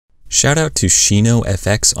Shout out to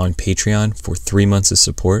ShinoFX on Patreon for 3 months of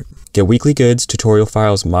support. Get weekly goods, tutorial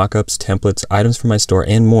files, mockups, templates, items from my store,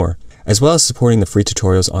 and more, as well as supporting the free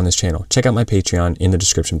tutorials on this channel. Check out my Patreon in the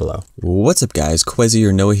description below. What's up guys, Qehzy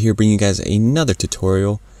or Noah here, bringing you guys another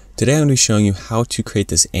tutorial. Today I'm going to be showing you how to create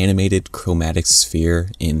this animated chromatic sphere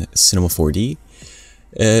in Cinema 4D.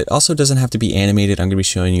 It also doesn't have to be animated. I'm going to be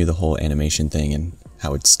showing you the whole animation thing and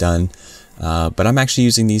how it's done. But I'm actually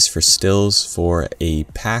using these for stills for a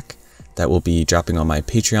pack that will be dropping on my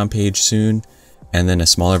Patreon page soon, and then a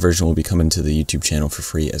smaller version will be coming to the YouTube channel for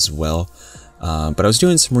free as well. But I was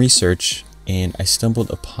doing some research and I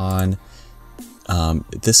stumbled upon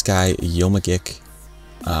this guy Yomagik,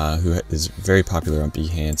 who is very popular on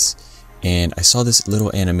Behance, and I saw this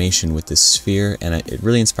little animation with this sphere, and it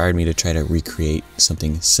really inspired me to try to recreate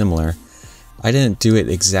something similar. I didn't do it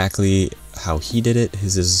exactly how he did it.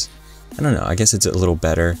 His is, I don't know, I guess it's a little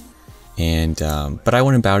better, and but I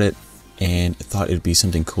went about it and thought it'd be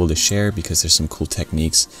something cool to share because there's some cool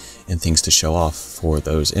techniques and things to show off for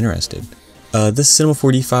those interested. This Cinema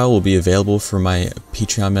 4D file will be available for my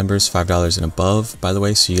Patreon members, $5 and above, by the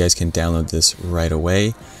way, so you guys can download this right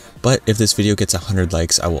away. But if this video gets 100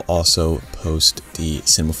 likes, I will also post the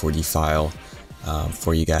Cinema 4D file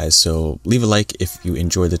for you guys. So leave a like if you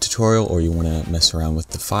enjoy the tutorial or you want to mess around with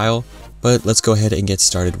the file. But let's go ahead and get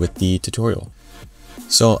started with the tutorial.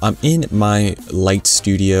 So I'm in my light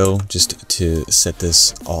studio just to set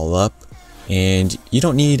this all up, and you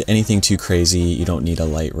don't need anything too crazy. You don't need a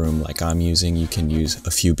light room like I'm using. You can use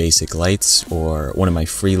a few basic lights or one of my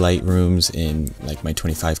free light rooms in like my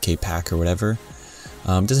 25k pack or whatever.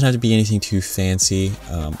 It doesn't have to be anything too fancy.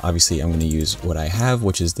 Obviously I'm going to use what I have,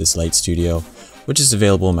 which is this light studio, which is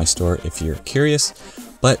available in my store if you're curious.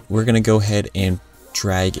 But we're going to go ahead and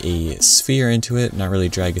drag a sphere into it. Not really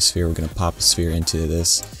drag a sphere, we're going to pop a sphere into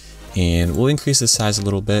this, and we'll increase the size a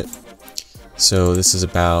little bit. So this is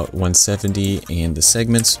about 170, and the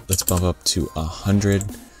segments, let's bump up to 100,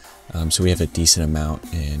 so we have a decent amount.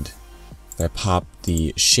 And if I pop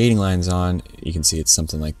the shading lines on, you can see it's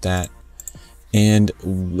something like that. And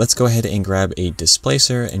let's go ahead and grab a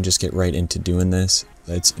displacer and just get right into doing this.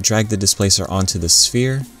 Let's drag the displacer onto the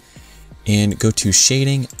sphere and go to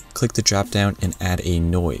shading, click the drop down and add a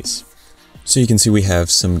noise. So you can see we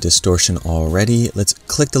have some distortion already. Let's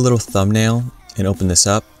click the little thumbnail and open this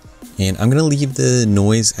up, and I'm gonna leave the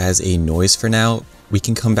noise as a noise for now. We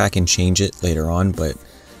can come back and change it later on, but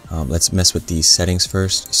let's mess with these settings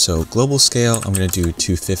first. So global scale, I'm gonna do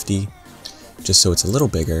 250 just so it's a little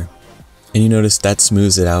bigger, and you notice that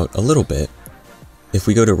smooths it out a little bit. If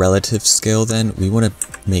we go to relative scale, then we want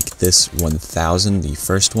to make this 1000 the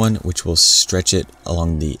first one, which will stretch it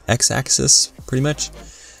along the x-axis pretty much.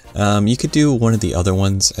 You could do one of the other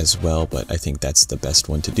ones as well, but I think that's the best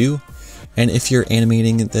one to do. And if you're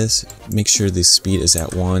animating this, make sure the speed is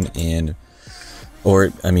at 1, and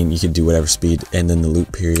I mean you could do whatever speed, and then the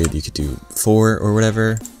loop period you could do 4 or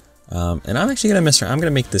whatever. And I'm actually gonna mess around. I'm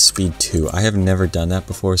gonna make the speed 2. I have never done that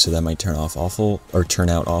before, so that might turn out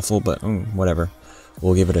awful, but whatever.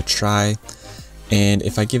 We'll give it a try. And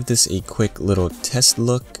if I give this a quick little test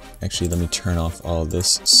look, actually let me turn off all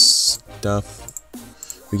this stuff.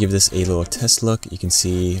 If we give this a little test look, you can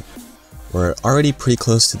see we're already pretty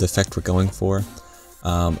close to the effect we're going for.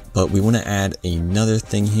 But we want to add another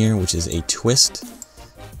thing here, which is a twist,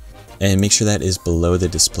 and make sure that is below the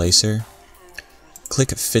displacer. Click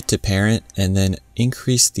fit to parent and then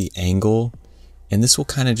increase the angle, and this will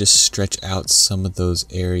kind of just stretch out some of those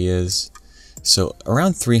areas. So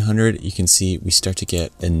around 300, you can see we start to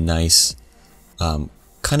get a nice kind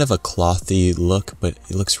of a clothy look, but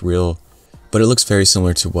it looks real, but it looks very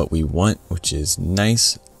similar to what we want, which is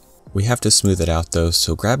nice. We have to smooth it out though,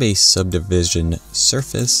 so grab a subdivision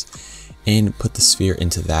surface and put the sphere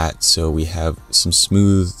into that so we have some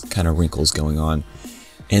smooth kind of wrinkles going on.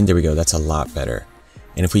 And there we go, that's a lot better.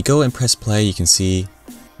 And if we go and press play, you can see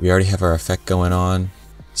we already have our effect going on.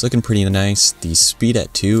 It's looking pretty nice. The speed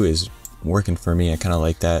at 2 is working for me. I kind of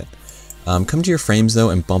like that. Come to your frames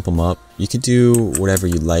though and bump them up. You could do whatever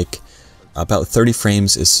you like. About 30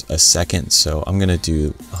 frames is a second, so I'm gonna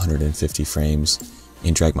do 150 frames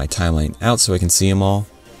and drag my timeline out so I can see them all.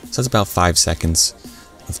 So that's about 5 seconds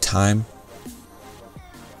of time.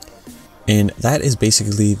 And that is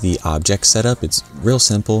basically the object setup. It's real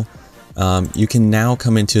simple. You can now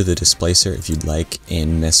come into the displacer if you'd like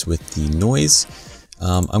and mess with the noise.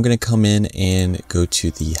 I'm going to come in and go to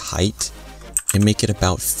the height and make it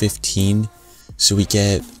about 15, so we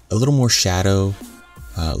get a little more shadow,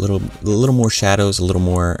 a little more shadows, a little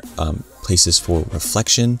more places for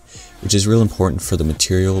reflection, which is real important for the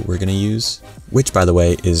material we're going to use, which by the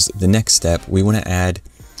way is the next step. We want to add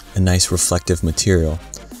a nice reflective material.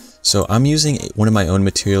 So I'm using one of my own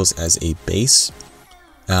materials as a base,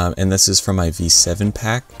 and this is from my V7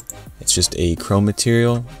 pack. It's just a chrome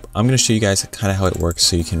material. I'm going to show you guys kind of how it works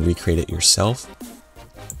so you can recreate it yourself.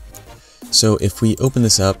 So if we open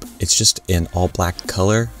this up, it's just an all black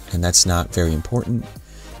color, and that's not very important.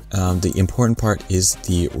 The important part is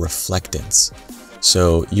the reflectance.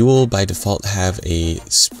 So you will by default have a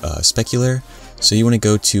specular, so you want to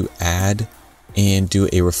go to add and do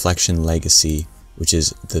a reflection legacy, which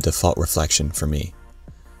is the default reflection for me.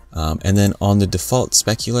 And then on the default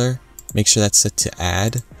specular, make sure that's set to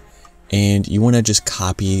add, and you want to just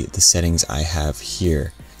copy the settings I have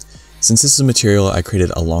here. Since this is a material I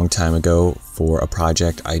created a long time ago for a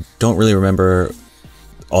project, I don't really remember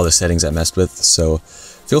all the settings I messed with, so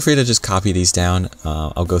feel free to just copy these down.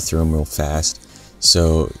 I'll go through them real fast.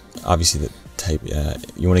 So obviously the type,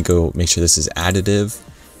 you want to go make sure this is additive,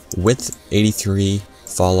 width 83,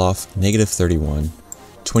 fall off -31,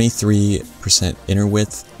 23% inner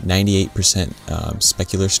width, 98%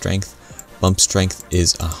 specular strength, bump strength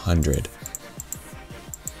is 100.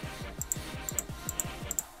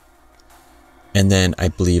 And then I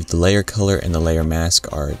believe the layer color and the layer mask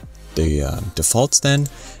are the defaults then,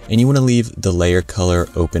 and you want to leave the layer color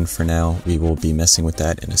open for now. We will be messing with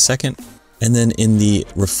that in a second. And then in the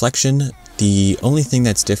reflection, the only thing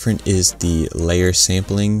that's different is the layer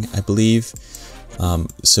sampling, I believe.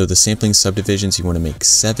 So the sampling subdivisions, you want to make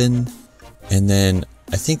 7, and then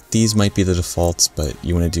I think these might be the defaults, but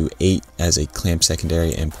you want to do 8 as a clamp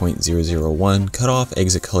secondary and 0.001 cutoff,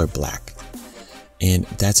 exit color black. And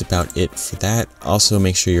that's about it for that. Also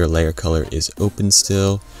make sure your layer color is open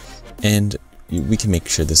still, and we can make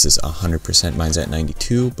sure this is 100%. Mine's at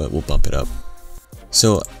 92, but we'll bump it up.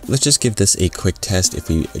 So let's just give this a quick test. If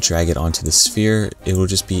we drag it onto the sphere, it will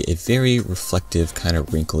just be a very reflective, kind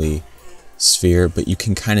of wrinkly sphere, but you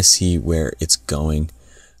can kind of see where it's going.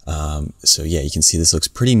 So yeah, you can see this looks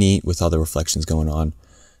pretty neat with all the reflections going on.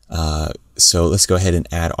 So let's go ahead and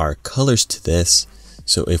add our colors to this.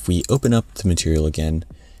 So if we open up the material again,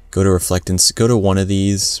 go to reflectance, go to one of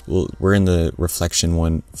these. We're in the reflection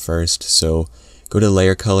one first. So go to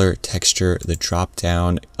layer color, texture, the drop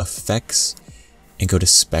down, effects, and go to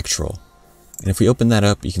spectral. And if we open that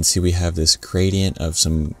up, you can see we have this gradient of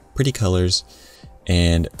some pretty colors,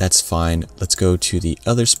 and that's fine. Let's go to the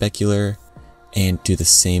other specular and do the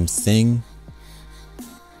same thing.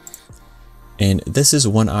 And this is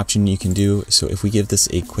one option you can do. So if we give this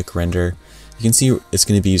a quick render, you can see it's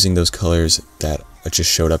going to be using those colors that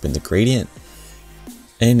just showed up in the gradient.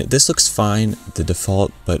 And this looks fine, the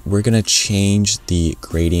default, but we're going to change the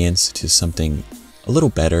gradients to something a little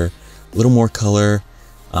better, a little more color,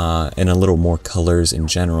 and a little more colors in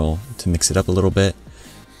general to mix it up a little bit.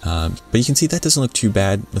 But you can see that doesn't look too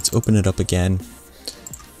bad. Let's open it up again,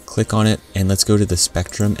 click on it, and let's go to the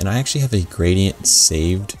spectrum. And I actually have a gradient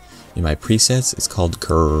saved in my presets. It's called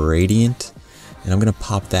gradient, and I'm going to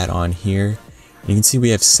pop that on here. And you can see we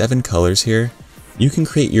have 7 colors here. You can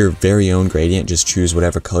create your very own gradient, just choose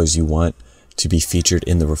whatever colors you want to be featured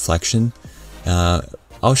in the reflection.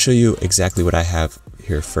 I'll show you exactly what I have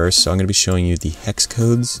here first. So I'm going to be showing you the hex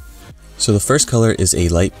codes. So the first color is a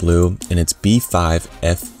light blue, and it's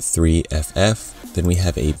B5F3FF. Then we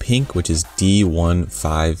have a pink, which is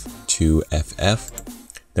D152FF.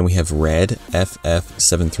 Then we have red,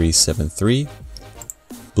 FF7373.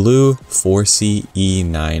 Blue,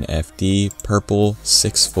 4CE9FD. Purple,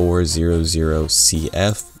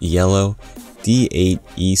 6400CF. Yellow,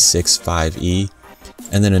 D8E65E.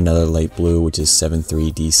 And then another light blue, which is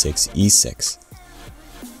 73D6E6.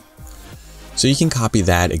 So you can copy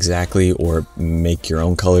that exactly or make your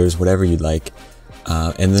own colors, whatever you'd like.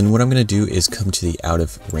 And then what I'm going to do is come to the out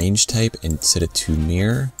of range type and set it to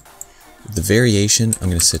mirror. The variation I'm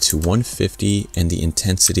going to set to 150 and the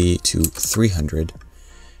intensity to 300.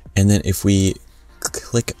 And then if we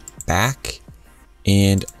click back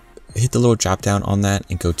and hit the little drop down on that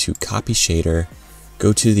and go to copy shader,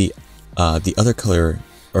 go to the other color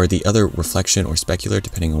or the other reflection or specular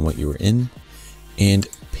depending on what you were in, and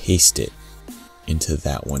paste it into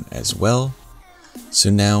that one as well. So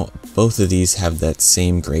now both of these have that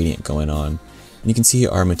same gradient going on, and you can see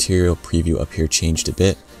our material preview up here changed a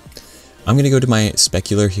bit. I'm going to go to my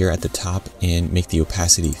specular here at the top and make the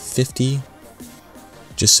opacity 50,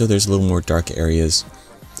 just so there's a little more dark areas,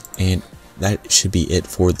 and that should be it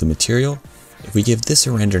for the material. If we give this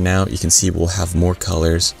a render now, you can see we'll have more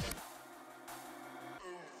colors.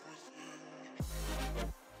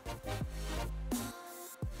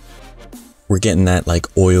 We're getting that like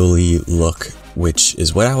oily look, which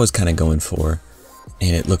is what I was kind of going for,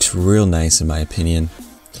 and it looks real nice in my opinion.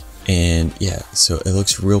 And yeah, so it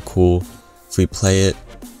looks real cool. If we play it,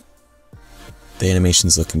 the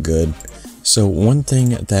animation's looking good. So one thing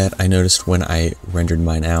that I noticed when I rendered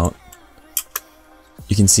mine out,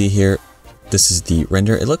 you can see here, this is the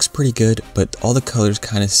render. It looks pretty good, but all the colors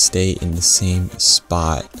kind of stay in the same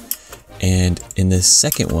spot. And in this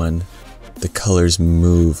second one, the colors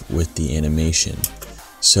move with the animation.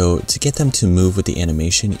 So to get them to move with the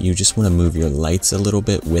animation, you just want to move your lights a little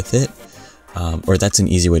bit with it. Or that's an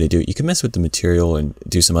easy way to do it. You can mess with the material and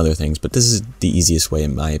do some other things, but this is the easiest way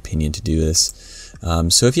in my opinion to do this.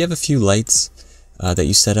 So if you have a few lights that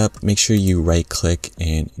you set up, make sure you right click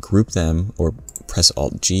and group them, or press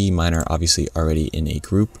Alt G. Mine are obviously already in a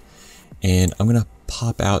group. And I'm going to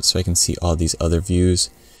pop out so I can see all these other views.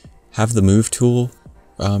 Have the move tool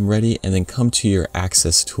ready, and then come to your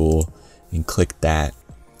axis tool and click that.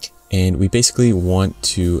 And we basically want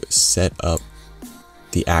to set up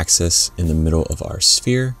the axis in the middle of our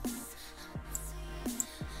sphere,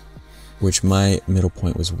 which my middle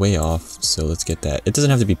point was way off, so let's get that. It doesn't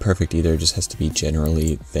have to be perfect either, it just has to be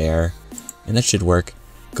generally there, and that should work.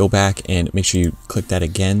 Go back and make sure you click that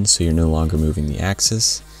again so you're no longer moving the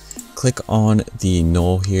axis. Click on the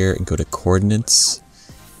null here and go to coordinates,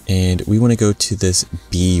 and we want to go to this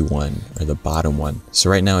B one, or the bottom one. So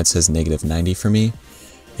right now it says -90 for me,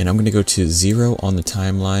 and I'm going to go to 0 on the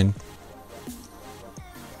timeline.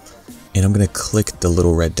 And I'm going to click the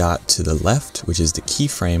little red dot to the left, which is the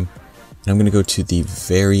keyframe. And I'm going to go to the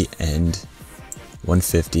very end,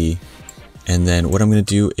 150. And then what I'm going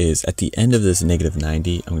to do is at the end of this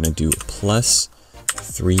 -90, I'm going to do plus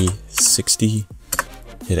 360,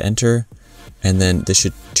 hit enter. And then this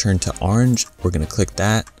should turn to orange. We're going to click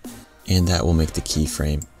that, and that will make the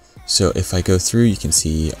keyframe. So if I go through, you can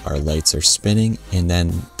see our lights are spinning, and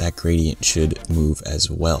then that gradient should move as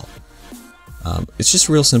well. It's just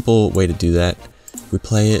a real simple way to do that. If we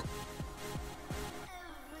play it,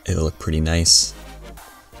 it'll look pretty nice.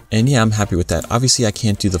 And yeah, I'm happy with that. Obviously, I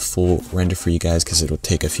can't do the full render for you guys because it'll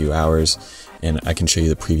take a few hours, and I can show you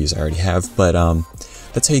the previews I already have. But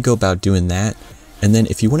that's how you go about doing that. And then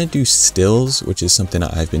if you want to do stills, which is something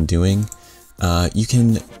I've been doing, you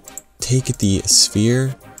can take the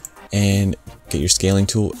sphere and get your scaling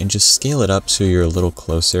tool and just scale it up so you're a little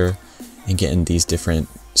closer and get in these different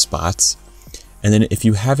spots. And then if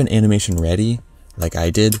you have an animation ready, like I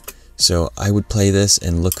did, so I would play this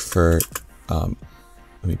and look for, let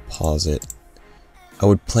me pause it. I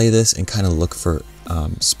would play this and kind of look for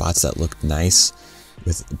spots that looked nice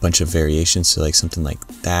with a bunch of variations, so like something like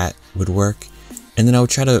that would work. And then I would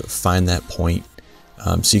try to find that point.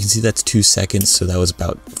 So you can see that's 2 seconds, so that was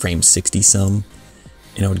about frame 60 some.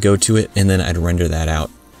 And I would go to it, and then I'd render that out.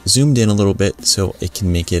 Zoomed in a little bit so it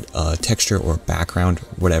can make it a texture or background,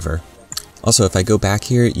 whatever. Also, if I go back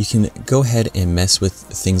here, you can go ahead and mess with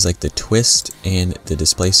things like the twist and the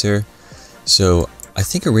displacer. So I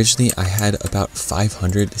think originally I had about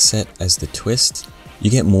 500 set as the twist. You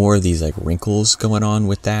get more of these like wrinkles going on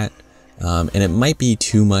with that. And it might be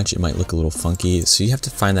too much, it might look a little funky. So you have to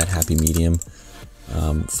find that happy medium.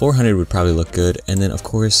 400 would probably look good. And then of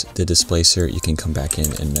course the displacer you can come back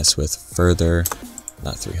in and mess with further.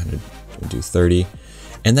 Not 300, we'll do 30.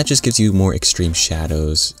 And that just gives you more extreme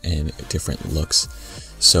shadows and different looks.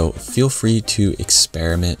 So feel free to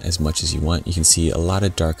experiment as much as you want. You can see a lot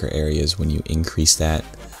of darker areas when you increase that.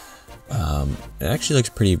 It actually looks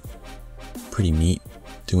pretty neat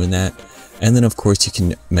doing that. And then of course you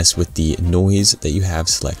can mess with the noise that you have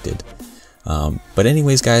selected. But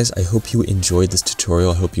anyways guys, I hope you enjoyed this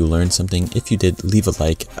tutorial. I hope you learned something. If you did, leave a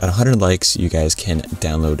like. At 100 likes, you guys can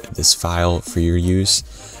download this file for your use.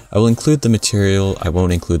 I will include the material. I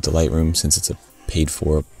won't include the Lightroom since it's a paid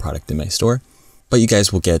for product in my store, but you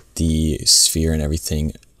guys will get the sphere and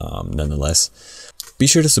everything nonetheless. Be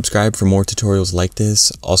sure to subscribe for more tutorials like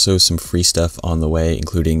this. Also some free stuff on the way,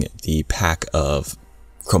 including the pack of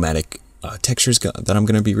chromatic textures that I'm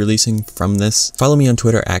going to be releasing from this. Follow me on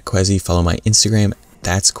Twitter at Qehzy. Follow my Instagram,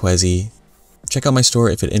 that's Qehzy. Check out my store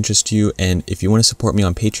if it interests you, and if you want to support me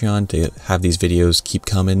on Patreon to have these videos keep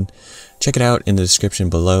coming, check it out in the description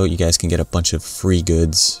below. You guys can get a bunch of free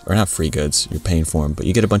goods, or not free goods, you're paying for them, but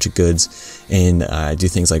you get a bunch of goods, and I do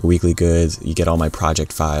things like weekly goods. You get all my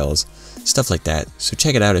project files, stuff like that. So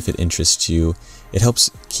check it out if it interests you. It helps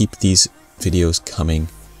keep these videos coming,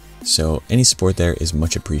 so any support there is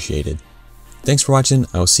much appreciated. Thanks for watching.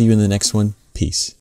 I will see you in the next one. Peace.